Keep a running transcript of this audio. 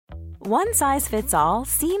One size fits all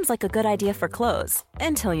seems like a good idea for clothes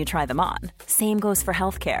until you try them on. Same goes for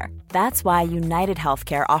healthcare. That's why United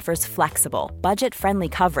Healthcare offers flexible, budget-friendly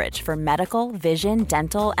coverage for medical, vision,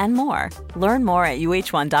 dental, and more. Learn more at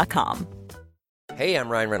uh1.com. Hey, I'm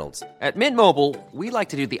Ryan Reynolds. At Mint Mobile, we like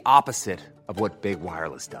to do the opposite of what Big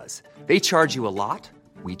Wireless does. They charge you a lot,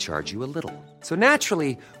 we charge you a little. So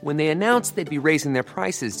naturally, when they announced they'd be raising their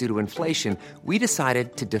prices due to inflation, we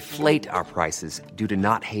decided to deflate our prices due to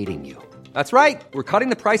not hating you. That's right. We're cutting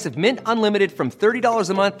the price of Mint Unlimited from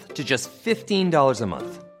 $30 a month to just $15 a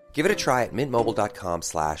month. Give it a try at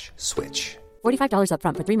mintmobile.com/switch. $45 up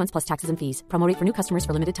front for 3 months plus taxes and fees. Promo rate for new customers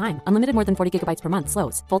for limited time. Unlimited more than 40 gigabytes per month.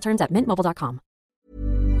 Slows full terms at mintmobile.com.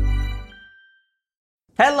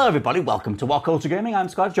 Hello everybody, welcome to What Culture Gaming. I'm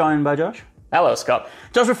Scott, joined by Josh. Hello, Scott.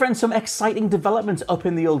 Josh, my friend, some exciting developments up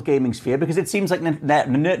in the old gaming sphere because it seems like the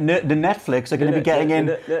Netflix are going to be getting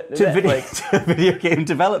into video game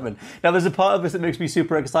development. Now, there's a part of this that makes me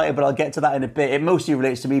super excited, but I'll get to that in a bit. It mostly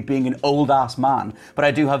relates to me being an old-ass man, but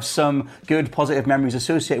I do have some good, positive memories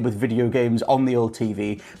associated with video games on the old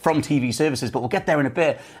TV from TV services, but we'll get there in a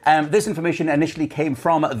bit. This information initially came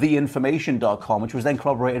from theinformation.com, which was then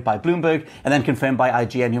corroborated by Bloomberg and then confirmed by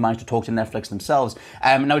IGN, who managed to talk to Netflix themselves.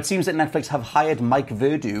 Now, it seems that Netflix have hired Mike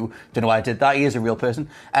Verdu. Don't know why I did that. He is a real person.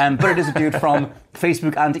 But it is a dude from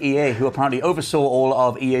Facebook and EA who apparently oversaw all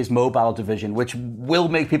of EA's mobile division, which will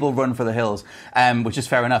make people run for the hills, which is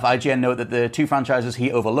fair enough. IGN note that the two franchises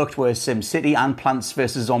he overlooked were SimCity and Plants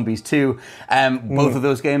vs. Zombies 2. Both of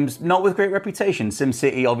those games not with great reputation.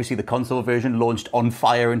 SimCity, obviously the console version, launched on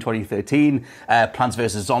fire in 2013. Plants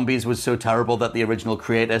vs. Zombies was so terrible that the original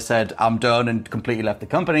creator said, I'm done, and completely left the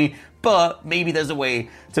company. But maybe there's a way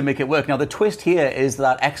to make it work. Now, the twist here is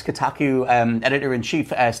that ex-Kotaku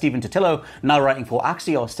editor-in-chief Stephen Totilo, now writing for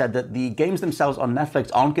Axios, said that the games themselves on Netflix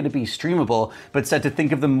aren't going to be streamable, but said to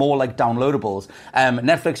think of them more like downloadables.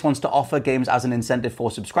 Netflix wants to offer games as an incentive for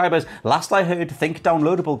subscribers. Last I heard, think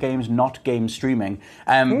downloadable games, not game streaming,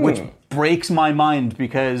 which breaks my mind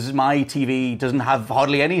because my TV doesn't have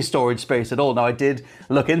hardly any storage space at all. Now, I did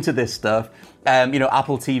look into this stuff.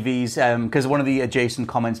 Apple TVs, because one of the adjacent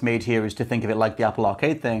comments made here is to think of it like the Apple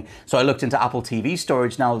Arcade thing. So I looked into Apple TV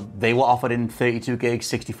storage. Now, they were offered in 32 gig,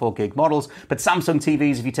 64 gig models, but Samsung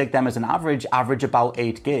TVs, if you take them as an average about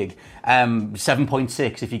 8 gig,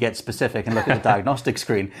 7.6 if you get specific and look at the diagnostic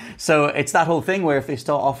screen. So it's that whole thing where if they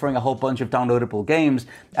start offering a whole bunch of downloadable games,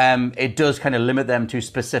 it does kind of limit them to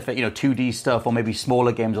specific, 2D stuff or maybe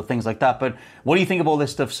smaller games or things like that. But what do you think of all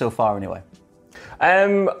this stuff so far anyway?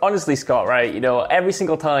 Honestly, Scott, right, every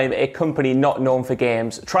single time a company not known for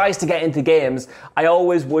games tries to get into games, I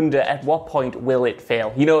always wonder at what point will it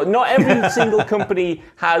fail? Not every single company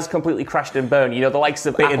has completely crashed and burned. The likes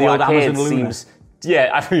of Apple Arcade seems...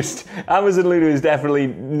 Yeah, Amazon Luna is definitely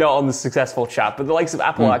not on the successful chart, but the likes of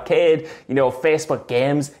Apple Arcade, Facebook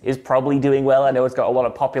Games is probably doing well. I know it's got a lot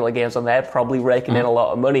of popular games on there, probably raking in a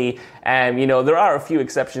lot of money. There are a few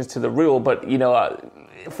exceptions to the rule, but,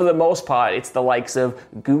 for the most part, it's the likes of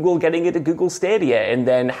Google getting into Google Stadia and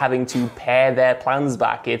then having to pare their plans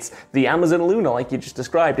back. It's the Amazon Luna, like you just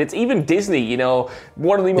described. It's even Disney,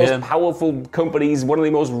 one of the most powerful companies, one of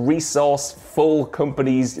the most resourceful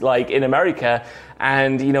companies, like in America.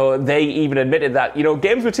 And, they even admitted that,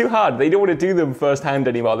 games were too hard. They don't want to do them firsthand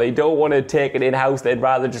anymore. They don't want to take it in-house. They'd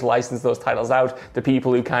rather just license those titles out to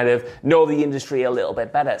people who kind of know the industry a little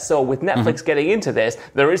bit better. So with Netflix getting into this,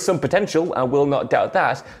 there is some potential. I will not doubt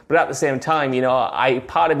that. But at the same time,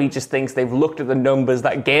 part of me just thinks they've looked at the numbers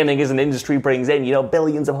that gaming as an industry brings in,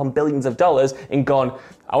 billions upon billions of dollars, and gone,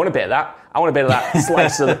 I want a bit of that. I want a bit of that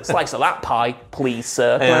slice of that pie, please,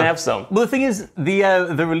 sir. Can I have some? Well, the thing is,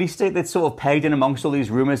 the release date that's sort of pegged in amongst all these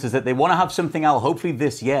rumors is that they want to have something out, hopefully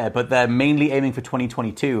this year, but they're mainly aiming for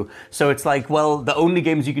 2022. So it's like, well, the only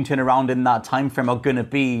games you can turn around in that time frame are going to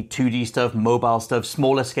be 2D stuff, mobile stuff,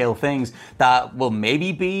 smaller scale things that will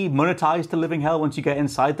maybe be monetized to living hell once you get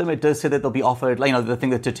inside them. It does say that they'll be offered, the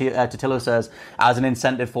thing that Totilo says, as an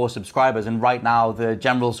incentive for subscribers. And right now, the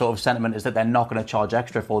general sort of sentiment is that they're not going to charge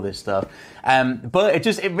extra for this stuff. But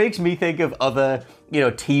it makes me think of other,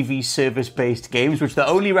 TV service-based games, which the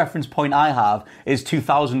only reference point I have is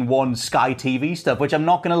 2001 Sky TV stuff, which I'm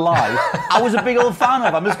not going to lie, I was a big old fan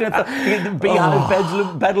of. I'm just going to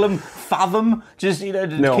Bedlam, Fathom,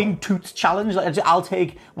 King Toots Challenge. I'll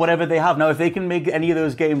take whatever they have. Now, if they can make any of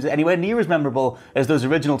those games anywhere near as memorable as those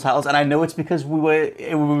original titles, and I know it's because we were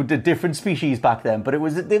a different species back then, but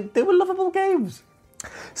they were lovable games.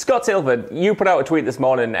 Scott Silver, you put out a tweet this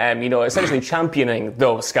morning, essentially championing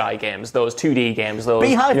those Sky games, those 2D games, those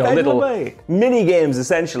little mini games,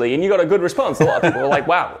 essentially, and you got a good response. A lot of people were like,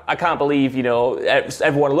 "Wow, I can't believe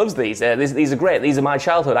everyone loves these. These are great. These are my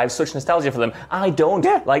childhood. I have such nostalgia for them. I don't.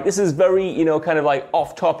 Yeah. Like, this is very kind of like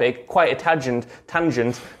off topic, quite a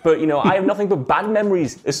tangent, but I have nothing but bad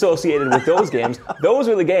memories associated with those games. Those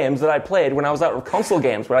were the games that I played when I was out of console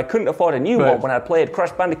games, where I couldn't afford a new one. When I played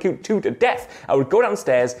Crash Bandicoot 2 to death, I would go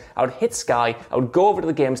downstairs, I would hit Sky, I would go over to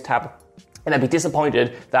the games tab, and I'd be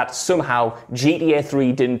disappointed that somehow GTA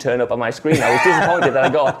 3 didn't turn up on my screen. I was disappointed that I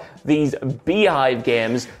got these Beehive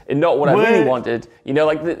games and not what I really wanted.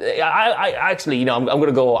 I actually, I'm going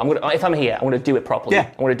to go, if I'm here, I'm going to do it properly. Yeah.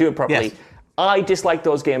 I'm going to do it properly. Yes. I dislike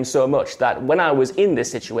those games so much that when I was in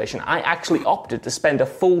this situation, I actually opted to spend a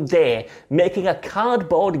full day making a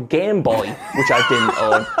cardboard Game Boy, which I didn't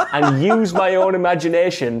own, and use my own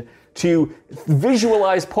imagination to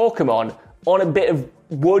visualize Pokemon on a bit of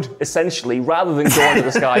wood, essentially, rather than go into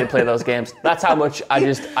the sky and play those games. That's how much I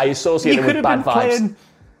associate them with bad vibes.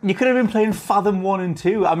 You could have been playing Fathom 1 and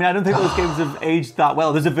 2. I mean, I don't think those games have aged that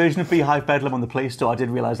well. There's a version of Beehive Bedlam on the Play Store. I did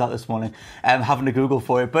realise that this morning, having to Google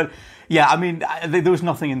for it. But yeah, I mean, there was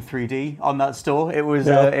nothing in 3D on that store. It was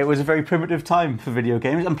a very primitive time for video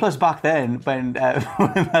games. And plus, back then, when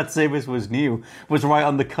that service was new, was right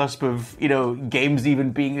on the cusp of games even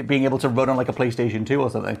being able to run on like a PlayStation 2 or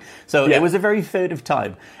something. So it was a very third of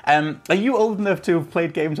time. Are you old enough to have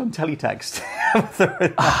played games on teletext?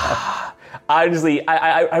 Honestly,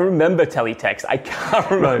 I remember teletext. I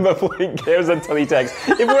can't remember playing games on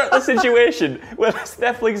teletext. If we're at the situation where this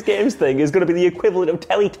Netflix games thing is going to be the equivalent of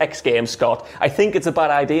teletext games, Scott, I think it's a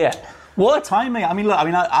bad idea. What a time, mate. I mean, look,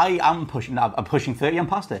 I'm pushing 30, I'm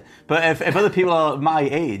past it. But if other people are my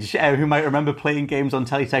age who might remember playing games on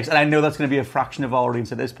teletext, and I know that's going to be a fraction of our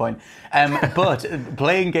audience at this point, but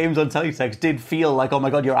playing games on teletext did feel like, oh my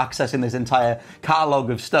God, you're accessing this entire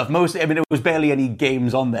catalogue of stuff. It was barely any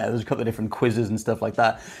games on there. There was a couple of different quizzes and stuff like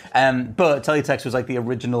that. But teletext was like the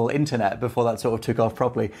original internet before that sort of took off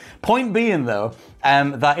properly. Point being, though,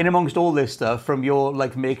 that in amongst all this stuff, from your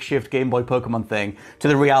like makeshift Game Boy Pokemon thing to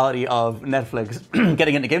the reality of Netflix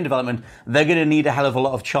getting into game development, they're going to need a hell of a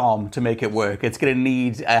lot of charm to make it work. It's going to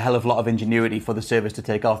need a hell of a lot of ingenuity for the service to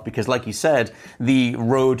take off because, like you said, the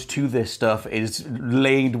road to this stuff is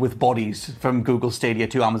laid with bodies from Google Stadia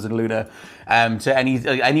to Amazon Luna to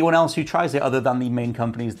anyone else who tries it other than the main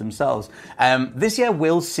companies themselves. This year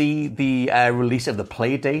we'll see the release of the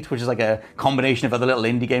Playdate, which is like a combination of other little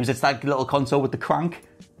indie games. It's that little console with the crank,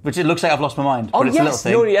 which it looks like I've lost my mind. But it's a little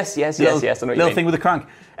thing. No, yes. I know what you mean. Little thing with a crank.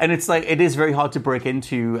 And it's like, it is very hard to break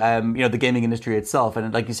into, the gaming industry itself.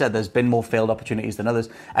 And like you said, there's been more failed opportunities than others.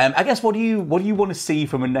 I guess, what do you want to see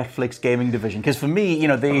from a Netflix gaming division? Because for me,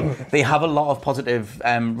 they have a lot of positive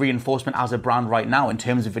reinforcement as a brand right now in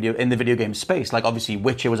terms of in the video game space. Like, obviously,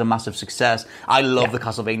 Witcher was a massive success. I love the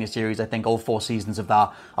Castlevania series. I think all 4 seasons of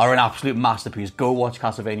that are an absolute masterpiece. Go watch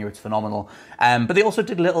Castlevania; it's phenomenal. But they also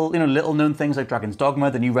did little known things like Dragon's Dogma,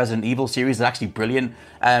 the new Resident Evil series is actually brilliant.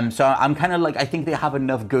 So I'm kind of like, I think they have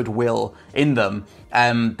enough goodwill in them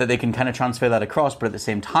that they can kind of transfer that across, but at the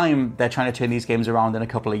same time, they're trying to turn these games around in a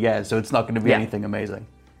couple of years, so it's not going to be anything amazing.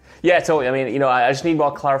 Yeah, totally. I mean, I just need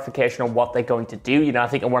more clarification on what they're going to do. I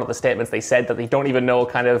think in one of the statements they said that they don't even know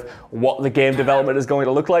kind of what the game development is going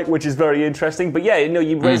to look like, which is very interesting. But yeah,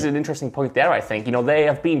 you raised an interesting point there, I think. They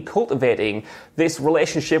have been cultivating this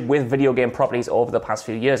relationship with video game properties over the past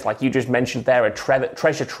few years. Like you just mentioned there, a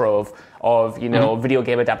treasure trove of, video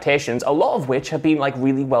game adaptations, a lot of which have been like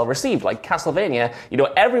really well received. Like Castlevania,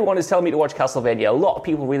 everyone is telling me to watch Castlevania. A lot of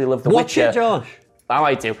people really love The Witcher. Watch it, Josh.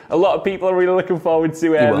 I do. A lot of people are really looking forward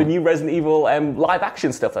to the new Resident Evil live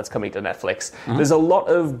action stuff that's coming to Netflix. There's a lot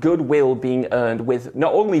of goodwill being earned with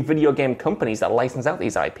not only video game companies that license out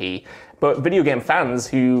these IP, but video game fans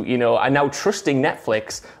who, are now trusting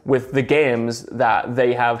Netflix with the games that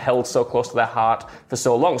they have held so close to their heart for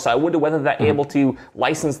so long. So I wonder whether they're able to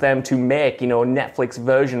license them to make, Netflix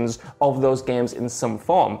versions of those games in some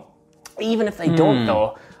form. Even if they don't,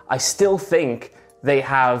 though, I still think they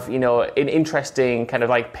have, an interesting kind of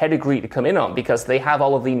like pedigree to come in on because they have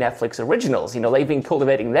all of the Netflix originals. They've been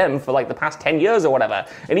cultivating them for like the past 10 years or whatever.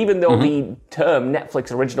 And even though the term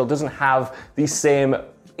Netflix original doesn't have the same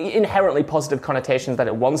inherently positive connotations that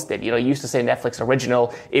it once did. You know, you used to say Netflix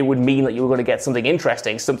original, it would mean that you were going to get something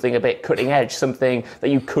interesting, something a bit cutting edge, something that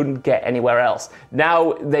you couldn't get anywhere else.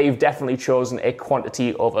 Now they've definitely chosen a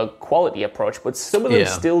quantity over quality approach, but some of them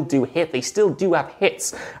still do hit. They still do have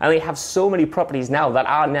hits, and they have so many properties now that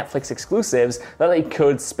are Netflix exclusives that they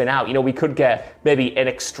could spin out. You know, we could get maybe an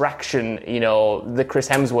Extraction, you know, the Chris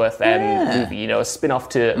Hemsworth movie, you know, a spin-off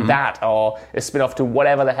to that, or a spin-off to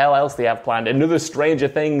whatever the hell else they have planned, another Stranger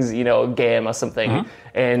Things, you know, game or something.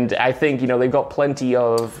 And I think, you know, they've got plenty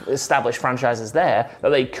of established franchises there that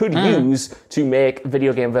they could use to make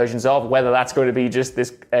video game versions of, whether that's going to be just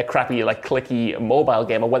this crappy, like, clicky mobile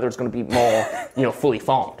game, or whether it's going to be more, you know, fully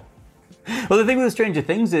formed. Well, the thing with Stranger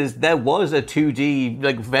Things is there was a 2D,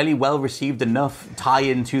 like, very well received enough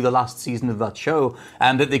tie-in to the last season of that show,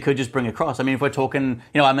 that they could just bring across. I mean, if we're talking,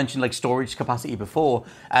 you know, I mentioned like storage capacity before,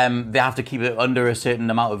 they have to keep it under a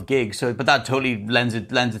certain amount of gigs. So, but that totally lends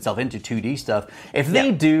itself into 2D stuff. If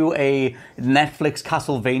they do a Netflix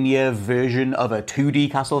Castlevania version of a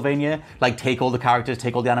 2D Castlevania, like take all the characters,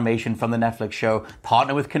 take all the animation from the Netflix show,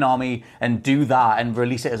 partner with Konami, and do that and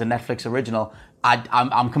release it as a Netflix original,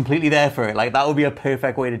 I'm completely there for it. Like, that would be a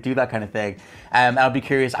perfect way to do that kind of thing. I'd be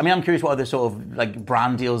curious. I mean, I'm curious what other sort of like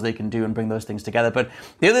brand deals they can do and bring those things together. But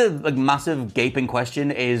the other like massive gaping question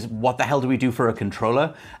is, what the hell do we do for a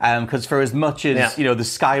controller? Because for as much as you know, the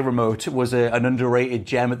Sky Remote was an underrated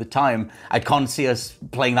gem at the time, I can't see us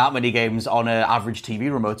playing that many games on an average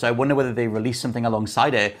TV remote. So I wonder whether they release something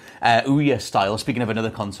alongside it, Ouya style. Speaking of another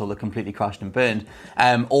console that completely crashed and burned,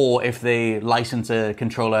 or if they license a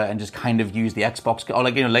controller and just kind of use the Xbox, or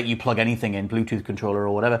like, you know, let you plug anything in, Bluetooth controller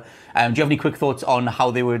or whatever. Do you have any quick thoughts on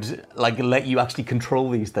how they would like let you actually control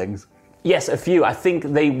these things? Yes, a few. I think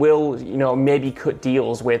they will, you know, maybe cut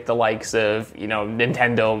deals with the likes of, you know,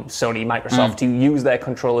 Nintendo, Sony, Microsoft to use their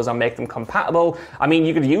controllers and make them compatible. I mean,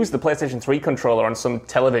 you could use the PlayStation 3 controller on some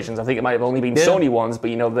televisions. I think it might have only been Sony ones,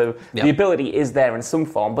 but, you know, the ability is there in some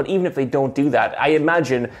form. But even if they don't do that, I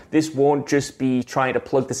imagine this won't just be trying to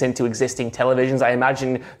plug this into existing televisions. I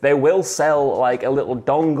imagine they will sell, like, a little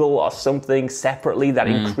dongle or something separately that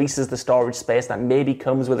increases the storage space that maybe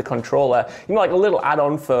comes with a controller. You know, like a little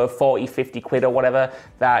add-on for 50 quid or whatever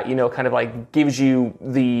that, you know, kind of like gives you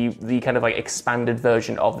the kind of like expanded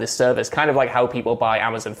version of this service, kind of like how people buy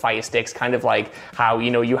Amazon Fire Sticks, kind of like how,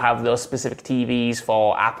 you know, you have those specific TVs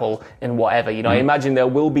for Apple and whatever, you know. I imagine there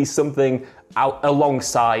will be something out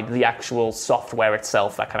alongside the actual software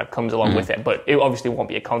itself that kind of comes along with it, but it obviously won't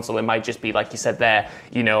be a console. It might just be, like you said there,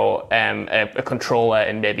 you know, a controller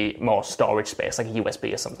and maybe more storage space, like a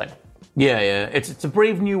USB or something. Yeah. It's a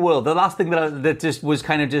brave new world. The last thing that just was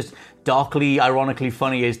kind of just darkly, ironically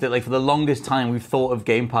funny is that, like, for the longest time we've thought of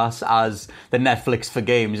Game Pass as the Netflix for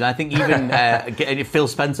games, and I think even Phil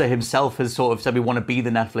Spencer himself has sort of said we want to be the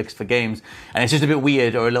Netflix for games, and it's just a bit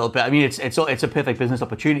weird, or a little bit. I mean, it's a perfect business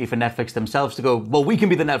opportunity for Netflix themselves to go, well, we can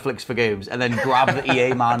be the Netflix for games, and then grab the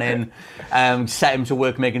EA man in, set him to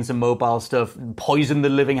work making some mobile stuff, poison the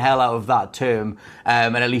living hell out of that term,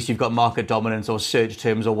 and at least you've got market dominance or search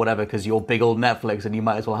terms or whatever, because you're big old Netflix and you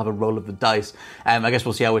might as well have a roll of the dice. I guess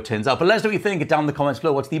we'll see how it turns out. But let us know what you think down in the comments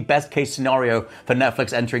below. What's the best case scenario for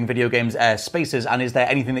Netflix entering video games spaces, and is there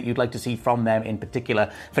anything that you'd like to see from them in particular?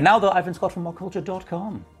 For now, though, I've been Scott from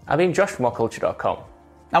WhatCulture.com. I've been Josh from WhatCulture.com.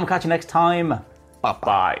 And we'll catch you next time.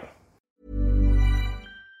 Bye-bye.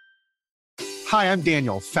 Hi, I'm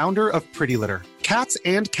Daniel, founder of Pretty Litter. Cats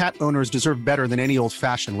and cat owners deserve better than any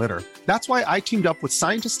old-fashioned litter. That's why I teamed up with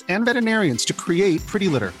scientists and veterinarians to create Pretty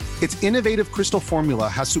Litter. Its innovative crystal formula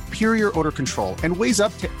has superior odor control and weighs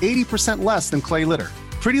up to 80% less than clay litter.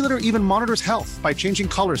 Pretty Litter even monitors health by changing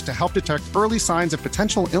colors to help detect early signs of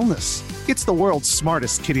potential illness. It's the world's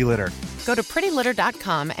smartest kitty litter. Go to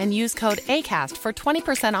prettylitter.com and use code ACAST for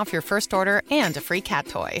 20% off your first order and a free cat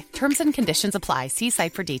toy. Terms and conditions apply. See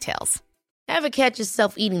site for details. Ever catch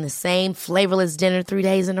yourself eating the same flavorless dinner 3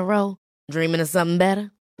 days in a row? Dreaming of something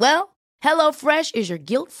better? Well, HelloFresh is your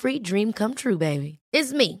guilt-free dream come true, baby.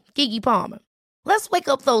 It's me, Keke Palmer. Let's wake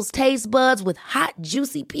up those taste buds with hot,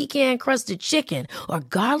 juicy pecan-crusted chicken or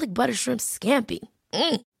garlic butter shrimp scampi.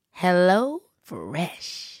 Hello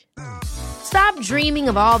Fresh. Stop dreaming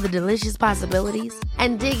of all the delicious possibilities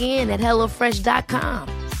and dig in at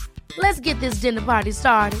HelloFresh.com. Let's get this dinner party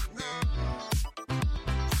started.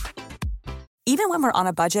 Even when we're on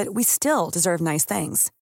a budget, we still deserve nice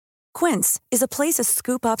things. Quince is a place to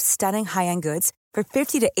scoop up stunning high-end goods for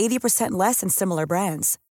 50 to 80% less than similar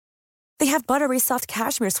brands. They have buttery soft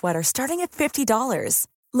cashmere sweaters starting at $50,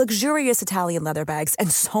 luxurious Italian leather bags,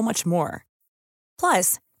 and so much more.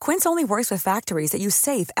 Plus, Quince only works with factories that use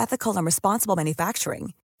safe, ethical, and responsible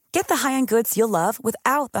manufacturing. Get the high-end goods you'll love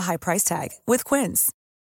without the high price tag with Quince.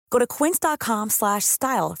 Go to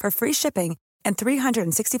quince.com/style for free shipping and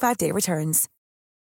 365-day returns.